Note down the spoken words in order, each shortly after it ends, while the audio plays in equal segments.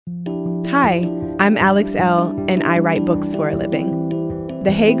Hi, I'm Alex L., and I write books for a living.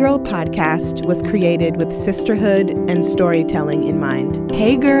 The Hey Girl podcast was created with sisterhood and storytelling in mind.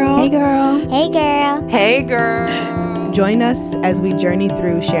 Hey girl. Hey girl. Hey girl. Hey girl. Join us as we journey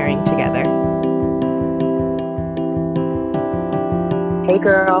through sharing together. Hey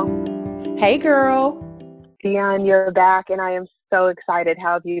girl. Hey girl. Deun, you're back and I am so excited.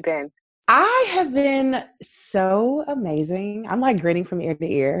 How have you been? I have been so amazing. I'm like grinning from ear to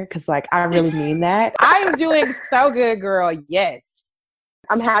ear because I really mean that. I'm doing so good, girl. Yes.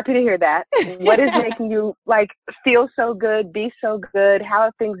 I'm happy to hear that. What is making you feel so good, be so good? How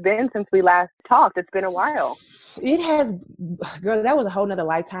have things been since we last talked? It's been a while. It has, girl, that was a whole nother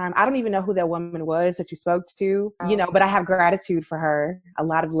lifetime. I don't even know who that woman was that you spoke to, but I have gratitude for her, a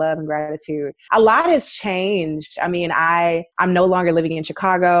lot of love and gratitude. A lot has changed. I mean, I'm no longer living in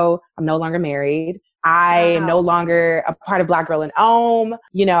Chicago. I'm no longer married. I am no longer a part of Black Girl in Ohm,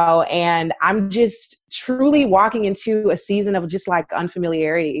 and I'm just truly walking into a season of just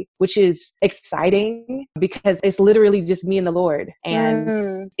unfamiliarity, which is exciting because it's literally just me and the Lord.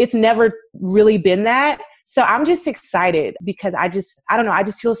 And it's never really been that. So I'm just excited because I just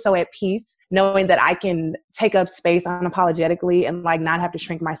feel so at peace knowing that I can take up space unapologetically and not have to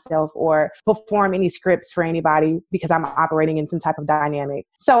shrink myself or perform any scripts for anybody because I'm operating in some type of dynamic.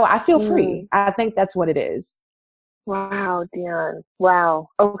 So I feel free. I think that's what it is. Wow, Deun. Wow.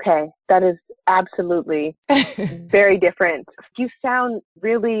 Okay. That is absolutely very different. You sound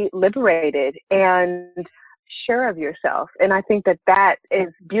really liberated and sure of yourself. And I think that is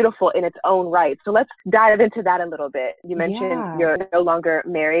beautiful in its own right. So let's dive into that a little bit. You mentioned you're no longer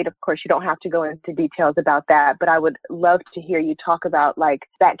married. Of course, you don't have to go into details about that, but I would love to hear you talk about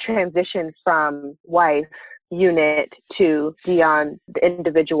that transition from wife unit to Deun, the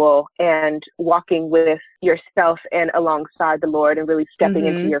individual, and walking with yourself and alongside the Lord and really stepping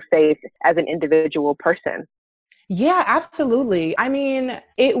into your faith as an individual person. Yeah, absolutely. I mean,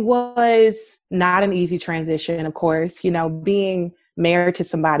 it was not an easy transition, of course. Being married to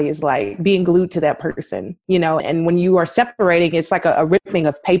somebody is like being glued to that person, and when you are separating, it's like a ripping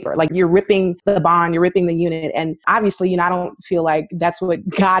of paper. You're ripping the bond, you're ripping the unit. And obviously, I don't feel like that's what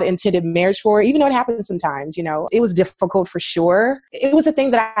God intended marriage for, even though it happens sometimes, it was difficult for sure. It was a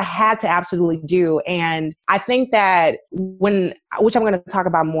thing that I had to absolutely do. And I think that which I'm going to talk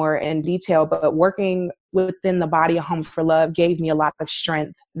about more in detail, but working within the body of Home for Love gave me a lot of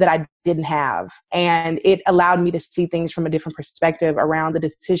strength that I didn't have. And it allowed me to see things from a different perspective around the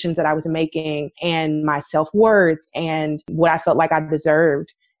decisions that I was making and my self-worth and what I felt like I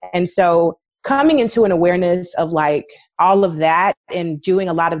deserved. And so coming into an awareness of all of that and doing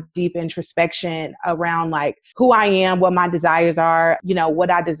a lot of deep introspection around who I am, what my desires are,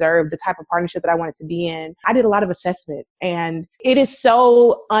 what I deserve, the type of partnership that I wanted to be in. I did a lot of assessment, and it is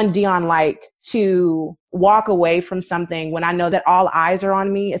so un-Deun-like to walk away from something when I know that all eyes are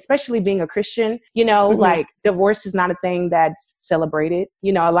on me, especially being a Christian, divorce is not a thing that's celebrated.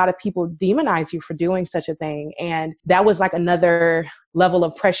 A lot of people demonize you for doing such a thing. And that was another level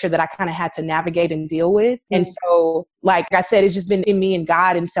of pressure that I kind of had to navigate and deal with. And so, like I said, it's just been in me and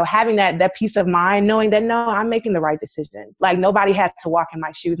God. And so having that peace of mind, knowing that, no, I'm making the right decision. Nobody had to walk in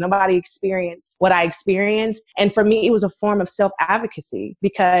my shoes. Nobody experienced what I experienced. And for me, it was a form of self-advocacy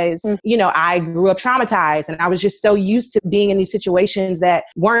because, I grew up traumatized and I was just so used to being in these situations that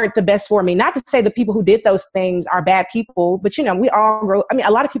weren't the best for me. Not to say the people who did those things are bad people, but, we all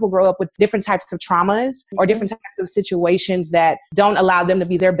a lot of people grow up with different types of traumas or different types of situations that don't allow them to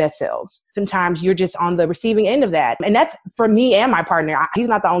be their best selves. Sometimes you're just on the receiving end of that. And that's for me and my partner. He's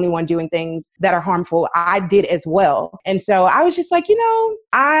not the only one doing things that are harmful. I did as well. And so I was just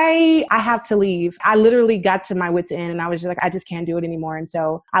I have to leave. I literally got to my wit's end and I was just I just can't do it anymore. And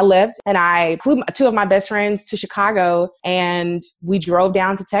so I left and I flew two of my best friends to Chicago and we drove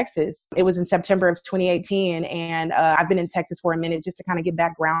down to Texas. It was in September of 2018. And I've been in Texas for a minute just to kind of get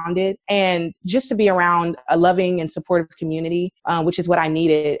back grounded and just to be around a loving and supportive community, which is what I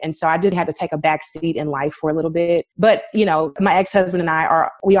needed. And so I did have to take a back seat in life for a little bit. But, my ex-husband and I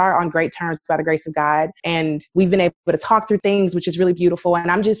are on great terms by the grace of God. And we've been able to talk through things, which is really beautiful.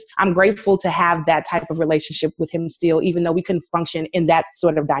 And I'm grateful to have that type of relationship with him still, even though we couldn't function in that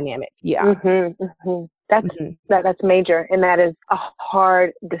sort of dynamic. Yeah. That's major. And that is a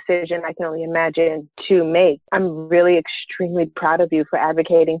hard decision I can only imagine to make. I'm really extremely proud of you for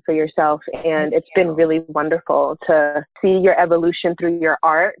advocating for yourself. And it's been really wonderful to see your evolution through your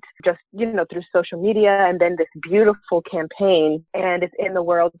art, just, through social media, and then this beautiful campaign. And it's in the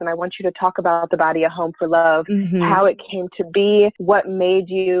world. And I want you to talk about the body of Home for Love, how it came to be, what made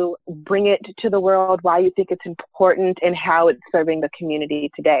you bring it to the world, why you think it's important, and how it's serving the community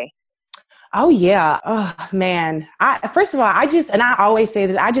today. Oh yeah. Oh man. First of all, I always say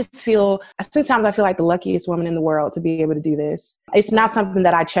this, sometimes I feel like the luckiest woman in the world to be able to do this. It's not something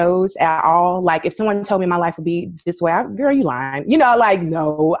that I chose at all. Like if someone told me my life would be this way, girl, you lying. Like,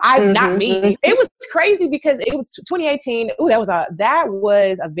 no, not me. It was crazy because it was 2018. Ooh, that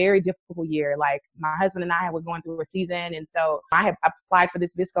was a very difficult year. Like my husband and I were going through a season. And so I had applied for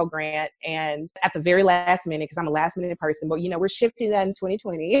this VSCO grant, and at the very last minute, because I'm a last minute person, but we're shifting that in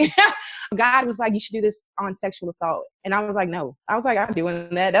 2020. God was like, you should do this on sexual assault. And I was like, no. I was like, I'm doing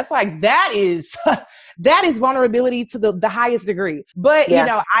that. That's like, that is vulnerability to the highest degree. But,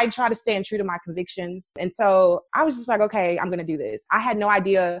 I try to stand true to my convictions. And so I was just like, okay, I'm going to do this. I had no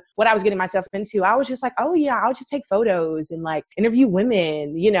idea what I was getting myself into. I was just like, oh yeah, I'll just take photos and like interview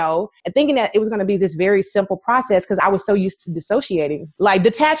women, and thinking that it was going to be this very simple process because I was so used to dissociating. Like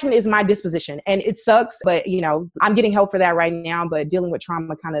detachment is my disposition and it sucks, but I'm getting help for that right now, but dealing with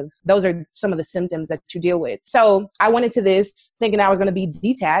trauma those are some of the symptoms that you deal with. So I went into this thinking I was going to be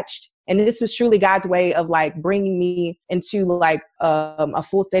detached. And this was truly God's way of like bringing me into like a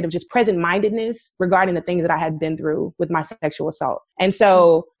full state of just present mindedness regarding the things that I had been through with my sexual assault. And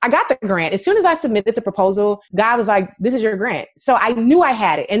so I got the grant. As soon as I submitted the proposal, God was like, this is your grant. So I knew I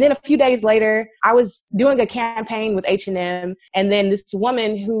had it. And then a few days later, I was doing a campaign with H&M. And then this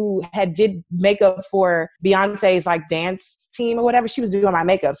woman who did makeup for Beyonce's like dance team or whatever, she was doing my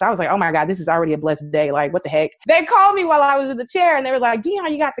makeup. So I was like, oh my God, this is already a blessed day. Like, what the heck? They called me while I was in the chair and they were like,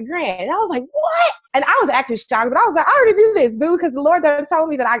 Deun, you got the grant. And I was like, what? And I was actually shocked, but I was like, I already do this, boo, because the Lord done told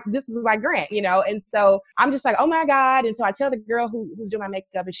me that this is my grant, And so I'm just like, oh my God. And so I tell the girl who's doing my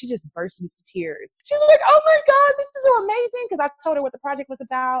makeup, and she just bursts into tears. She's like, oh my God, this is so amazing. Because I told her what the project was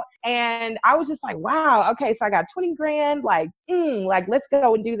about. And I was just like, wow, okay, so I got 20 grand, like, let's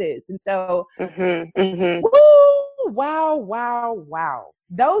go and do this. And so, woo, wow.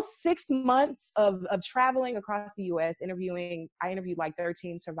 Those 6 months of traveling across the U.S. I interviewed like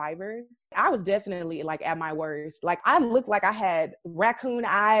 13 survivors. I was definitely like at my worst. Like I looked like I had raccoon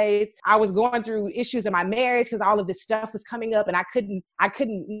eyes. I was going through issues in my marriage because all of this stuff was coming up and I couldn't,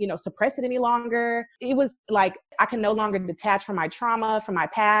 suppress it any longer. It was like, I can no longer detach from my trauma, from my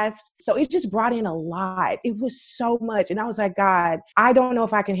past. So it just brought in a lot. It was so much. And I was like, God, I don't know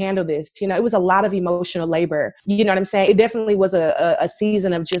if I can handle this. It was a lot of emotional labor. You know what I'm saying? It definitely was a season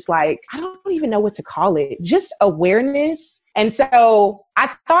of just like, I don't even know what to call it, just awareness. And so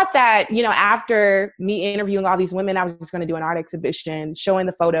I thought that, after me interviewing all these women, I was just going to do an art exhibition, showing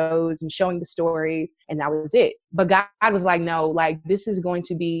the photos and showing the stories. And that was it. But God was like, no, like this is going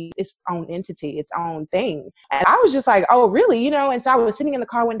to be its own entity, its own thing. And I was just like, oh, really? And so I was sitting in the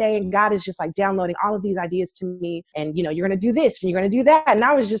car one day and God is just like downloading all of these ideas to me. And, you're going to do this and you're going to do that. And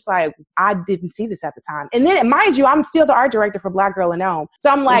I was just like, I didn't see this at the time. And then mind you, I'm still the art director for Black Girl in Elm. So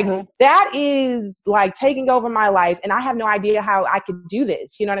I'm like, that is like taking over my life. And I have no idea how I could do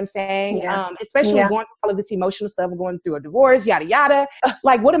this. You know what I'm saying? Yeah. Especially going through all of this emotional stuff, going through a divorce, yada, yada.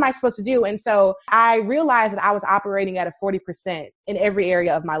 Like, what am I supposed to do? And so I realized that I was operating at a 40% in every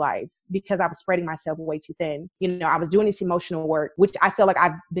area of my life because I was spreading myself way too thin. I was doing this emotional work, which I feel like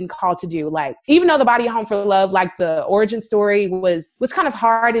I've been called to do. Like, even though the Body Home for Love, like the origin story was kind of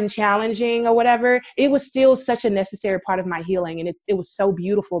hard and challenging or whatever, it was still such a necessary part of my healing. And it was so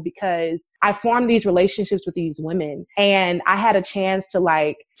beautiful because I formed these relationships with these women and I had a chance to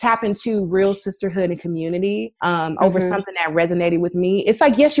like tap into real sisterhood and community over something that resonated with me. It's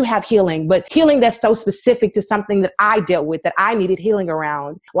like, yes, you have healing, but healing that's so specific to something that I dealt with, that I needed healing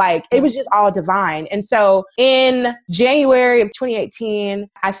around. Like, it was just all divine. And so in January of 2018,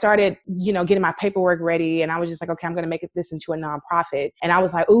 I started, getting my paperwork ready. And I was just like, okay, I'm going to make this into a nonprofit. And I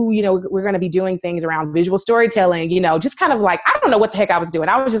was like, ooh, we're going to be doing things around visual storytelling, just kind of like, I don't know what the heck I was doing.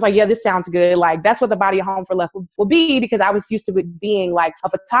 I was just like, yeah, this sounds good. Like, that's what the Body Home for Love will be, because I was used to it being like a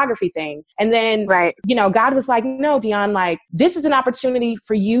photography thing. And then, God was like, no, Deun, like, this is an opportunity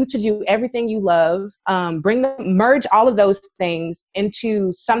for you to do everything you love, merge all of those things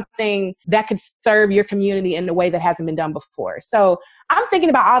into something that could serve your community in a way that hasn't been done before. So I'm thinking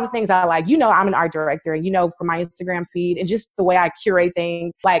about all the things I like. I'm an art director, and from my Instagram feed and just the way I curate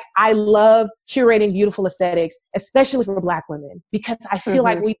things, like I love curating beautiful aesthetics, especially for Black women, because I feel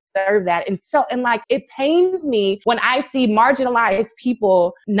like we deserve that. And like, it pains me when I see marginalized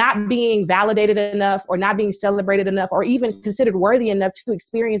people not being validated enough or not being celebrated enough or even considered worthy enough to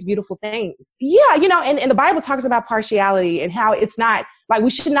experience beautiful things. Yeah. And the Bible talks about partiality and how it's not Like, we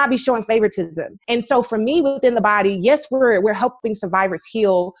should not be showing favoritism. And so for me, within the body, yes, we're helping survivors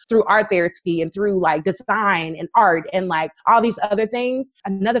heal through art therapy and through like design and art and like all these other things.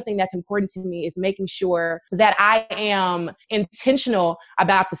 Another thing that's important to me is making sure that I am intentional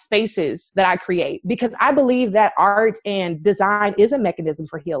about the spaces that I create, because I believe that art and design is a mechanism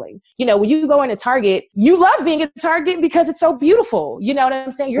for healing. You know, when you go into Target, you love being at Target because it's so beautiful. You know what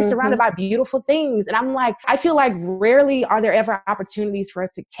I'm saying? You're surrounded by beautiful things. And I'm like, I feel like rarely are there ever opportunities for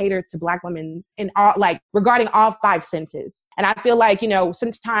us to cater to Black women in all, like regarding all 5 senses. And I feel like, you know,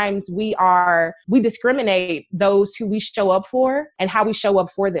 sometimes we discriminate those who we show up for and how we show up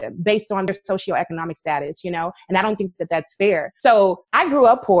for them based on their socioeconomic status, you know? And I don't think that that's fair. So I grew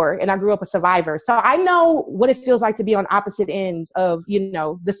up poor and I grew up a survivor. So I know what it feels like to be on opposite ends of, you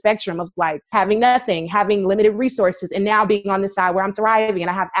know, the spectrum of like having nothing, having limited resources, and now being on the side where I'm thriving and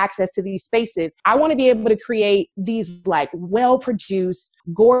I have access to these spaces. I want to be able to create these like well-produced,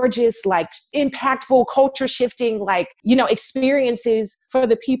 gorgeous, like impactful, culture shifting, like, you know, experiences for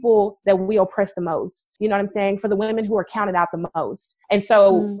the people that we oppress the most. You know what I'm saying? For the women who are counted out the most. And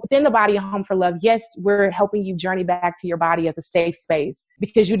so within the Body and Home for Love, yes, we're helping you journey back to your body as a safe space,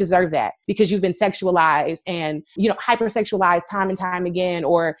 because you deserve that, because you've been sexualized and, you know, hypersexualized time and time again,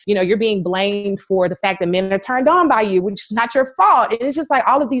 or, you know, you're being blamed for the fact that men are turned on by you, which is not your fault. And it's just like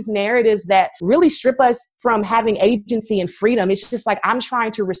all of these narratives that really strip us from having agency and freedom. It's just like, I'm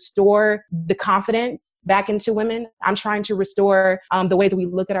trying to restore the confidence back into women. I'm trying to restore the way that we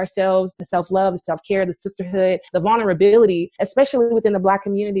look at ourselves, the self-love, the self-care, the sisterhood, the vulnerability, especially within the Black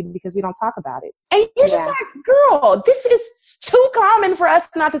community, because we don't talk about it. And you're just like, girl, this is too common for us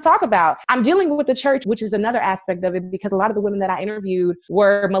not to talk about. I'm dealing with the church, which is another aspect of it, because a lot of the women that I interviewed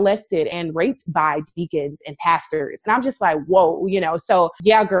were molested and raped by deacons and pastors. And I'm just like, whoa, you know, so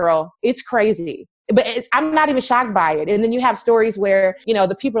yeah, girl, it's crazy. But I'm not even shocked by it. And then you have stories where, you know,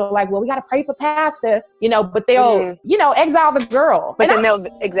 the people are like, well, we got to pray for pastor, you know, but they'll, you know, exile the girl. But then they'll,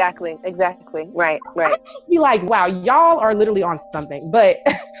 exactly. Right. I just be like, wow, y'all are literally on something. But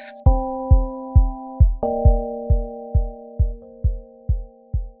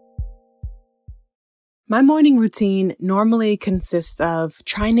my morning routine normally consists of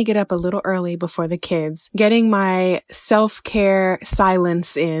trying to get up a little early before the kids, getting my self-care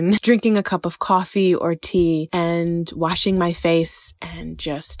silence in, drinking a cup of coffee or tea, and washing my face and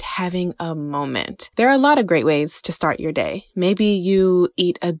just having a moment. There are a lot of great ways to start your day. Maybe you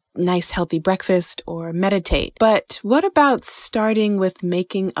eat a nice healthy breakfast or meditate. But what about starting with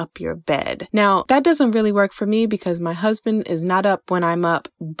making up your bed? Now, that doesn't really work for me because my husband is not up when I'm up.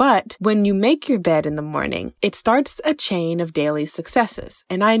 But when you make your bed in the morning, it starts a chain of daily successes.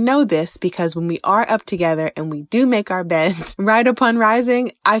 And I know this because when we are up together and we do make our beds right upon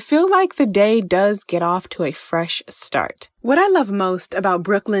rising, I feel like the day does get off to a fresh start. What I love most about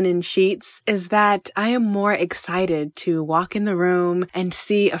Brooklinen sheets is that I am more excited to walk in the room and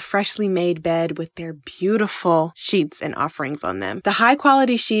see a freshly made bed with their beautiful sheets and offerings on them. The high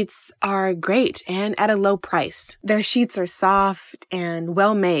quality sheets are great and at a low price. Their sheets are soft and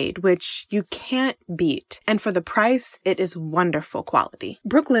well made, which you can't beat. And for the price, it is wonderful quality.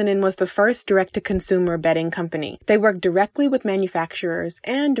 Brooklinen was the first direct-to-consumer bedding company. They work directly with manufacturers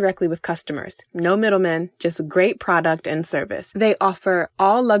and directly with customers. No middlemen, just great product and service. They offer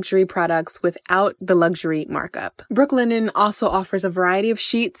all luxury products without the luxury markup. Brooklinen also offers a variety of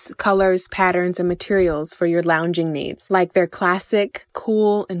sheets, colors, patterns, and materials for your lounging needs, like their classic,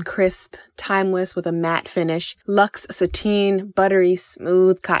 cool and crisp, timeless with a matte finish, luxe sateen, buttery,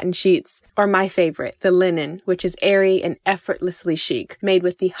 smooth cotton sheets, or my favorite, the linen, which is airy and effortlessly chic, made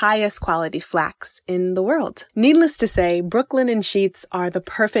with the highest quality flax in the world. Needless to say, Brooklinen sheets are the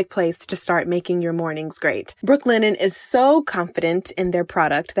perfect place to start making your mornings great. Brooklinen is so confident in their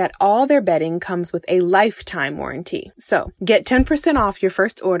product that all their bedding comes with a lifetime warranty. So, get 10% off your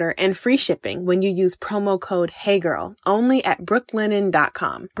first order and free shipping when you use promo code HeyGirl only at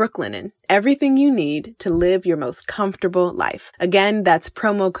brooklinen.com. Brooklinen, everything you need to live your most comfortable life. Again, that's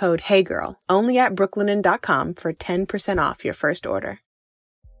promo code HeyGirl only at brooklinen.com for 10% off your first order.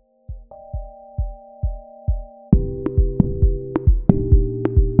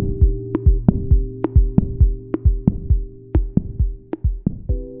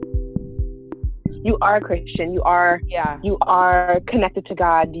 You are a Christian. You are connected to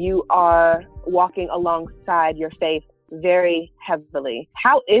God. You are walking alongside your faith very heavily.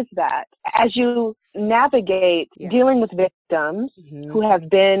 How is that as you navigate dealing with victims who have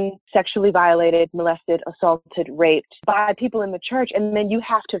been sexually violated, molested, assaulted, raped by people in the church, and then you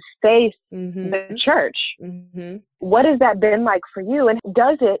have to face the church? What has that been like for you, and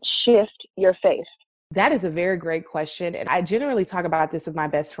does it shift your faith? That is a very great question. And I generally talk about this with my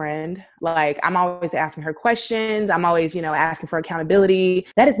best friend. Like, I'm always asking her questions. I'm always, asking for accountability.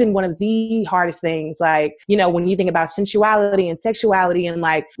 That has been one of the hardest things. Like, when you think about sensuality and sexuality and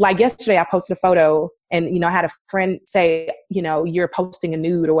like yesterday I posted a photo and, I had a friend say, you're posting a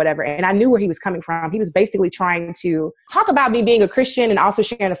nude or whatever. And I knew where he was coming from. He was basically trying to talk about me being a Christian and also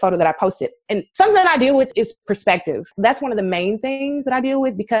sharing the photo that I posted. And something that I deal with is perspective. That's one of the main things that I deal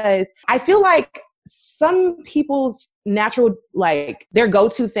with, because I feel like some people's natural, like their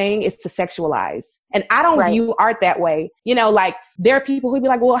go-to thing is to sexualize. And I don't view art that way. Like there are people who be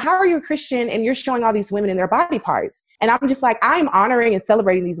like, well, how are you a Christian and you're showing all these women in their body parts? And I'm just like, I'm honoring and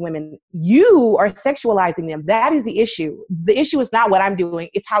celebrating these women. You are sexualizing them. That is the issue. The issue is not what I'm doing.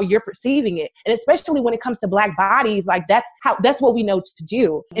 It's how you're perceiving it. And especially when it comes to Black bodies, like that's what we know to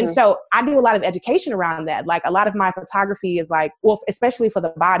do. Mm-hmm. And so I do a lot of education around that. Like a lot of my photography is like, well, especially for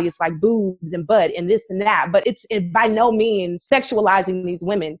the body, it's like boobs and butt and this and that, but it's by no means sexualizing these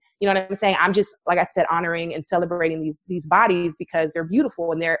women. You know what I'm saying? I'm just, like I said, honoring and celebrating these bodies because they're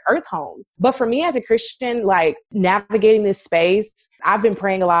beautiful and they're earth homes. But for me as a Christian, like navigating this space, I've been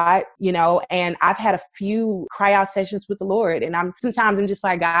praying a lot, and I've had a few cry out sessions with the Lord. And sometimes I'm just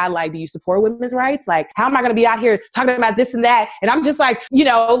like, God, like, do you support women's rights? Like, how am I going to be out here talking about this and that? And I'm just like,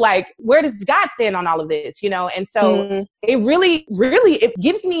 like, where does God stand on all of this? And so it really, it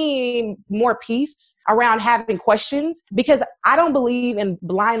gives me more peace around having questions, because I don't believe in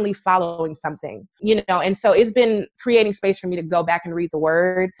blindly following something, and so it's been creating space for me to go back and read the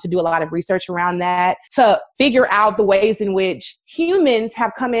word, to do a lot of research around that, to figure out the ways in which humans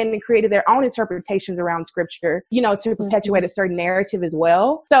have come in and created their own interpretations around scripture, to perpetuate a certain narrative as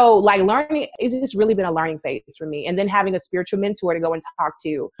well. So like learning, it's just really been a learning phase for me. And then having a spiritual mentor to go and talk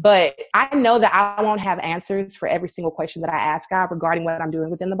to. But I know that I won't have answers for every single question that I ask God regarding what I'm doing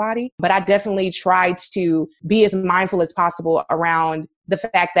within the body. But I definitely try to be as mindful as possible around the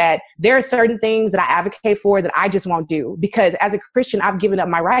fact that there are certain things that I advocate for that I just won't do, because as a Christian, I've given up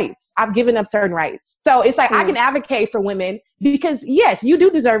my rights. I've given up certain rights. So it's like I can advocate for women because yes, you do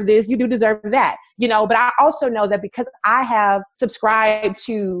deserve this, you do deserve that, but I also know that because I have subscribed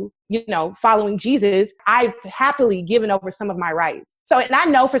to, following Jesus, I've happily given over some of my rights. So, and I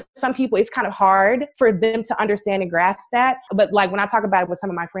know for some people, it's kind of hard for them to understand and grasp that. But like when I talk about it with some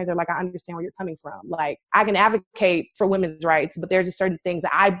of my friends, they're like, I understand where you're coming from. Like I can advocate for women's rights, but there are just certain things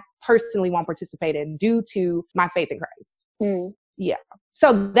that I personally won't participate in due to my faith in Christ. Yeah.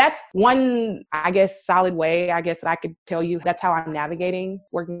 So that's one, I guess, solid way, that I could tell you. That's how I'm navigating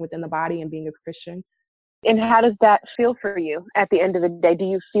working within the body and being a Christian. And how does that feel for you at the end of the day? Do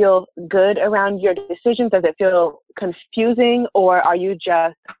you feel good around your decisions? Does it feel confusing, or are you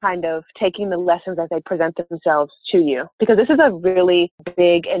just kind of taking the lessons as they present themselves to you? Because this is a really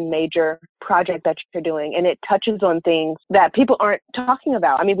big and major project that you're doing, and it touches on things that people aren't talking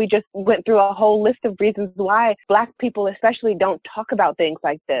about. I mean, we just went through a whole list of reasons why Black people especially don't talk about things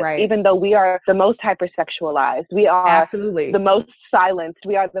like this, right? Even though we are the most hypersexualized, we are absolutely the most silenced,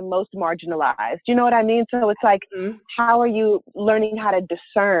 we are the most marginalized. You know what I mean? So it's like, how are you learning how to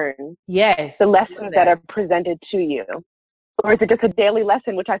discern the lessons that are presented to you? Or is it just a daily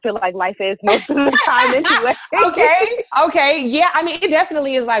lesson, which I feel like life is most of the time anyway? Okay. Yeah. I mean, it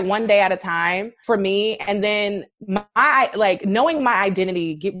definitely is like one day at a time for me. And then knowing my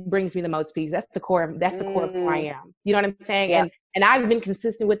identity brings me the most peace. That's the core of who I am. You know what I'm saying? Yeah. And I've been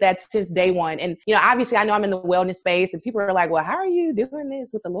consistent with that since day one. And, obviously I know I'm in the wellness space and people are like, well, how are you doing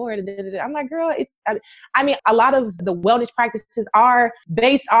this with the Lord? I'm like, girl, a lot of the wellness practices are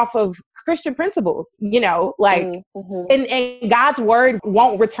based off of Christian principles, and God's word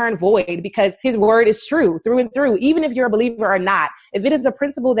won't return void because his word is true through and through, even if you're a believer or not. If it is a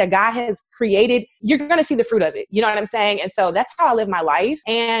principle that God has created, you're going to see the fruit of it. You know what I'm saying? And so that's how I live my life.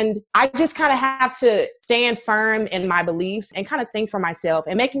 And I just kind of have to stand firm in my beliefs and kind of think for myself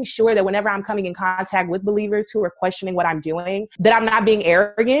and making sure that whenever I'm coming in contact with believers who are questioning what I'm doing, that I'm not being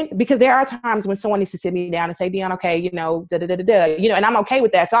arrogant, because there are times when someone needs to sit me down and say, Deun, okay, and I'm okay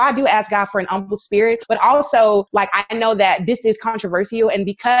with that. So I do ask God for an humble spirit, but also like, I know that this is controversial. And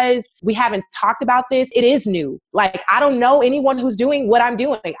because we haven't talked about this, it is new. Like, I don't know anyone who's doing what I'm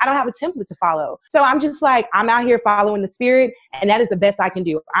doing. I don't have a template to follow. So I'm just like, I'm out here following the spirit, and that is the best I can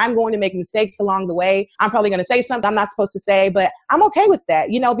do. I'm going to make mistakes along the way. I'm probably going to say something I'm not supposed to say, but I'm okay with that,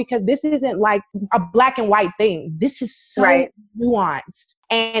 because this isn't like a black and white thing. This is so nuanced.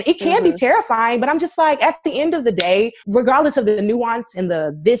 And it can be terrifying, but I'm just like, at the end of the day, regardless of the nuance and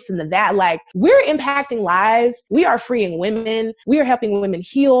the this and the that, like, we're impacting lives. We are freeing women. We are helping women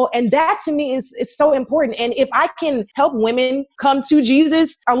heal. And that to me is so important. And if I can help women come to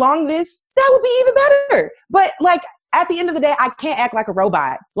Jesus along this, that would be even better. But like, at the end of the day, I can't act like a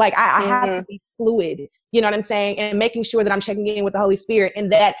robot. Like I have to be fluid. You know what I'm saying? And making sure that I'm checking in with the Holy Spirit,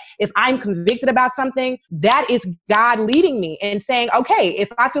 and that if I'm convicted about something, that is God leading me and saying, okay, if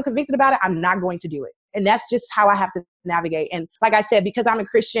I feel convicted about it, I'm not going to do it. And that's just how I have to navigate. And like I said, because I'm a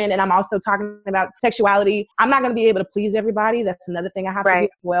Christian and I'm also talking about sexuality, I'm not going to be able to please everybody. That's another thing I have to do as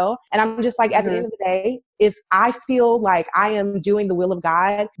well. And I'm just like, at the end of the day, if I feel like I am doing the will of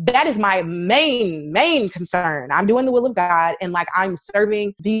God, that is my main concern. I'm doing the will of God, and like, I'm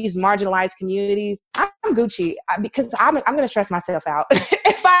serving these marginalized communities. I'm Gucci, because I'm going to stress myself out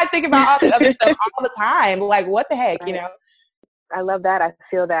if I think about all the other stuff all the time. Like, what the heck, you know? I love that. I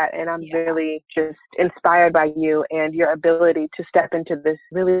feel that. And I'm really just inspired by you and your ability to step into this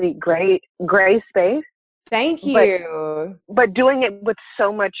really great gray space. Thank you. But doing it with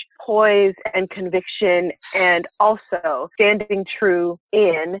so much poise and conviction, and also standing true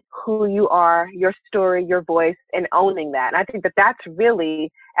in who you are, your story, your voice, and owning that. And I think that that's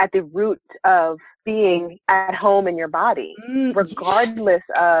really at the root of being at home in your body, regardless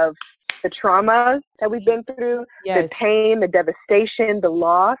of the traumas that we've been through, the pain, the devastation, the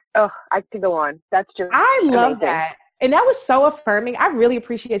loss. Oh, I could go on. That's just I love amazing. that. And that was so affirming. I really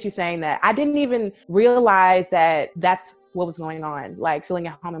appreciate you saying that. I didn't even realize that that's what was going on, like feeling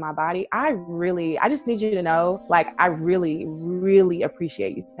at home in my body. I just need you to know, like, I really, really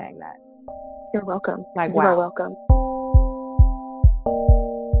appreciate you saying that. You're welcome. Like, You're wow. welcome.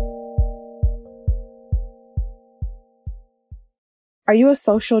 Are you a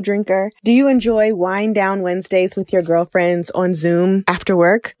social drinker? Do you enjoy wind down Wednesdays with your girlfriends on Zoom after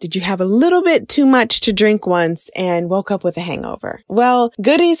work? Did you have a little bit too much to drink once and woke up with a hangover? Well,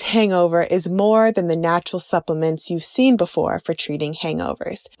 Goody's Hangover is more than the natural supplements you've seen before for treating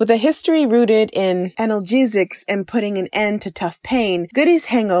hangovers. With a history rooted in analgesics and putting an end to tough pain, Goody's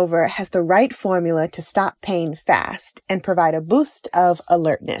Hangover has the right formula to stop pain fast and provide a boost of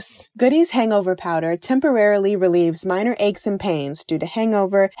alertness. Goody's Hangover Powder temporarily relieves minor aches and pains due to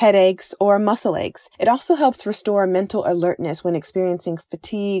hangover, headaches, or muscle aches. It also helps restore mental alertness when experiencing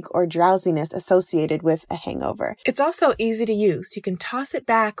fatigue or drowsiness associated with a hangover. It's also easy to use. You can toss it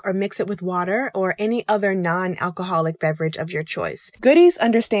back or mix it with water or any other non-alcoholic beverage of your choice. Goody's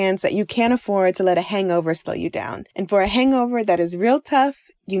understands that you can't afford to let a hangover slow you down. And for a hangover that is real tough,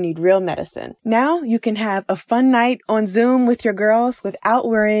 you need real medicine. Now you can have a fun night on Zoom with your girls without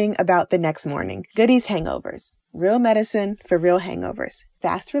worrying about the next morning. Goody's Hangovers. Real medicine for real hangovers.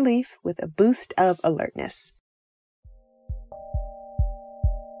 Fast relief with a boost of alertness.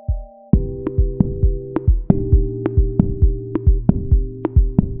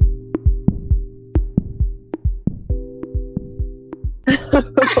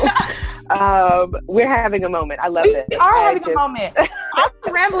 We're having a moment. I love it. We are having a moment. I'm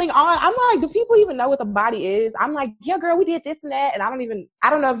rambling on. I'm like, do people even know what the body is? I'm like, yeah, girl, we did this and that. And I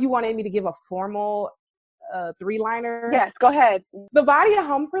don't know if you wanted me to give a formal three-liner. Yes, go ahead. The Body of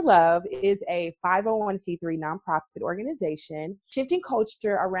Home for Love is a 501c3 nonprofit organization shifting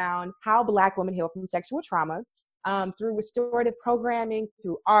culture around how Black women heal from sexual trauma. Through restorative programming,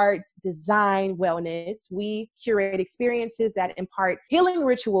 through art, design, wellness, we curate experiences that impart healing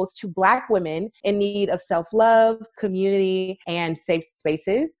rituals to Black women in need of self-love, community, and safe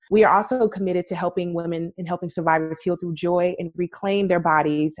spaces. We are also committed to helping women and helping survivors heal through joy and reclaim their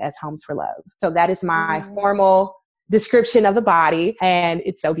bodies as homes for love. So that is my formal description of the body, and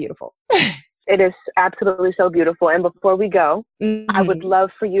it's so beautiful. It is absolutely so beautiful. And before we go, I would love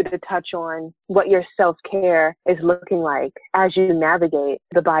for you to touch on what your self-care is looking like as you navigate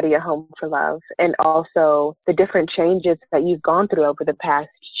the Body of Home for Love, and also the different changes that you've gone through over the past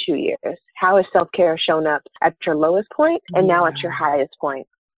 2 years. How has self-care shown up at your lowest point and now at your highest point?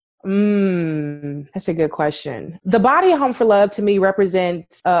 That's a good question. The Body of Home for Love to me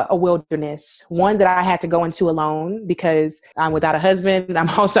represents a wilderness, one that I had to go into alone because I'm without a husband. I'm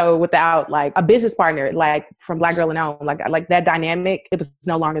also without like a business partner, like from Black Girl and Home, like that dynamic, it was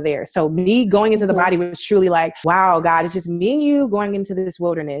no longer there. So me going into the body was truly like, wow, God, it's just me and you going into this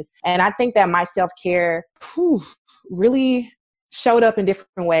wilderness. And I think that my self-care really showed up in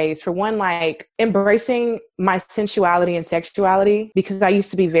different ways. For one, like embracing my sensuality and sexuality, because I used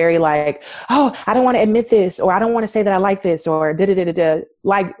to be very like, oh, I don't want to admit this, or I don't want to say that I like this, or da-da-da-da-da.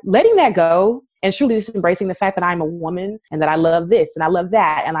 Like letting that go And truly just embracing the fact that I'm a woman and that I love this and I love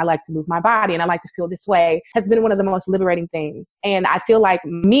that and I like to move my body and I like to feel this way has been one of the most liberating things. And I feel like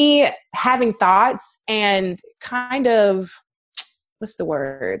me having thoughts and kind of, what's the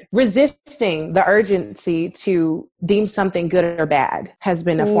word? Resisting the urgency to deem something good or bad has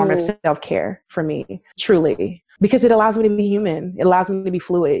been a form of self-care for me, truly, because it allows me to be human. It allows me to be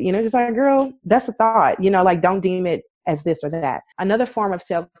fluid, just like, girl, that's a thought, like don't deem it as this or that. Another form of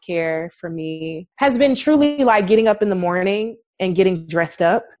self-care for me has been truly like getting up in the morning and getting dressed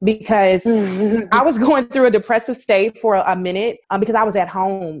up, because I was going through a depressive state for a minute because I was at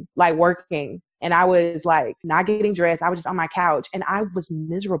home like working. And I was like not getting dressed. I was just on my couch and I was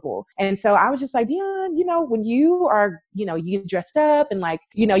miserable. And so I was just like, Deun, when you are, you get dressed up and like,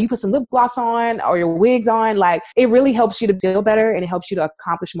 you put some lip gloss on or your wigs on, like it really helps you to feel better and it helps you to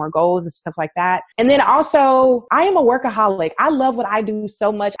accomplish more goals and stuff like that. And then also I am a workaholic. I love what I do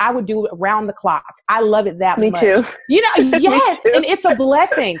so much. I would do it around the clock. I love it that much. Me too. Yes. And it's a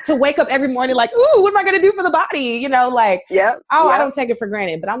blessing to wake up every morning like, ooh, what am I going to do for the body? I don't take it for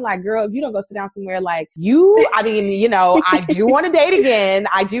granted. But I'm like, girl, if you don't go sit down somewhere like I do want to date again.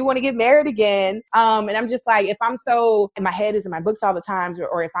 I do want to get married again. And I'm just like, if I'm so in my head is in my books all the time,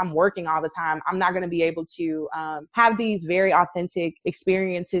 or if I'm working all the time, I'm not going to be able to have these very authentic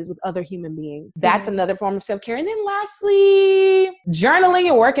experiences with other human beings. That's another form of self-care. And then lastly, journaling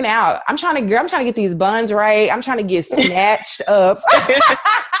and working out. I'm trying to get these buns right. I'm trying to get snatched up.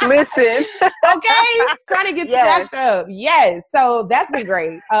 Listen. Okay. Trying to get snatched up. Yes. So that's been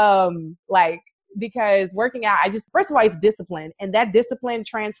great. Because working out, first of all, it's discipline, and that discipline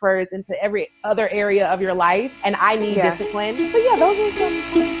transfers into every other area of your life. And I need discipline. So those are some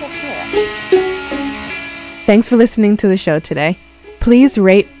self-care. Thanks for listening to the show today. Please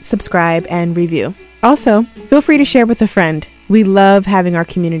rate, subscribe, and review. Also, feel free to share with a friend. We love having our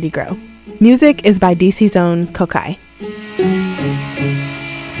community grow. Music is by DC's own Kokai.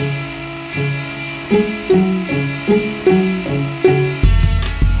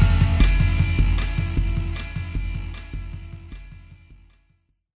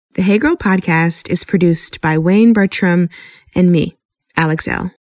 The Hey Girl podcast is produced by Wayne Bertram and me, Alex L.